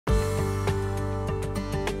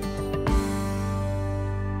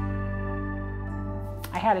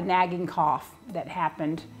had a nagging cough that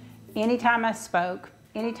happened anytime I spoke,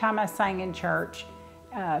 anytime I sang in church.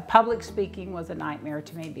 Public speaking was a nightmare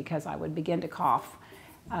to me because I would begin to cough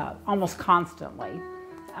almost constantly.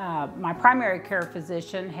 My primary care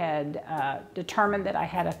physician had determined that I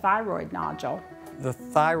had a thyroid nodule. The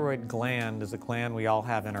thyroid gland is a gland we all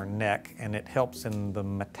have in our neck, and it helps in the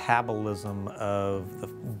metabolism of the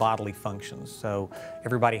bodily functions. So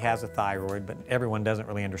everybody has a thyroid, but everyone doesn't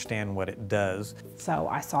really understand what it does. So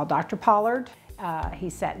I saw Dr. Pollard. He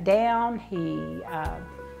sat down. He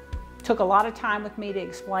took a lot of time with me to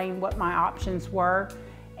explain what my options were,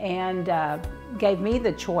 and gave me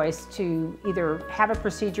the choice to either have a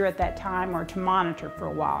procedure at that time or to monitor for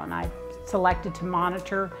a while. And I selected to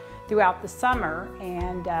monitor throughout the summer,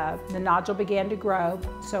 and the nodule began to grow.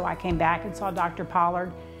 So I came back and saw Dr.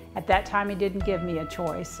 Pollard. At that time, he didn't give me a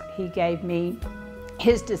choice. He gave me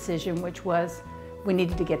his decision, which was we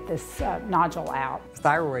needed to get this nodule out.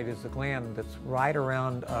 Thyroid is a gland that's right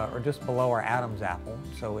around or just below our Adam's apple.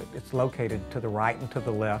 So it's located to the right and to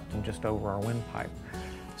the left and just over our windpipe.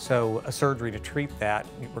 So a surgery to treat that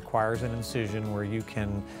requires an incision where you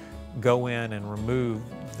can go in and remove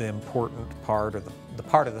the important part, or the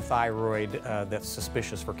part of the thyroid that's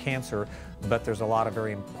suspicious for cancer, but there's a lot of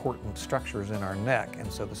very important structures in our neck, and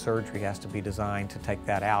so the surgery has to be designed to take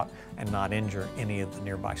that out and not injure any of the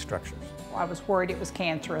nearby structures. I was worried it was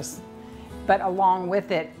cancerous, but along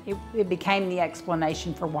with it, it became the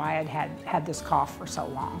explanation for why I'd had this cough for so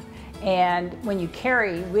long. And when you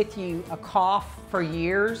carry with you a cough for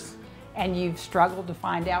years, and you've struggled to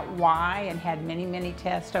find out why and had many, many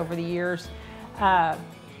tests over the years,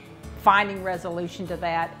 finding resolution to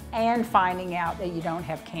that and finding out that you don't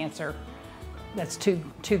have cancer, that's two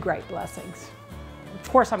great blessings. Of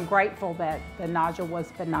course, I'm grateful that the nodule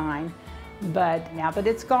was benign, but now that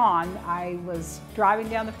it's gone, I was driving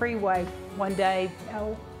down the freeway one day,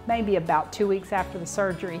 maybe about 2 weeks after the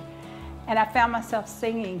surgery, and I found myself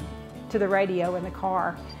singing to the radio in the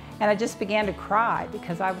car. And I just began to cry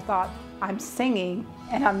because I thought, I'm singing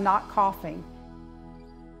and I'm not coughing.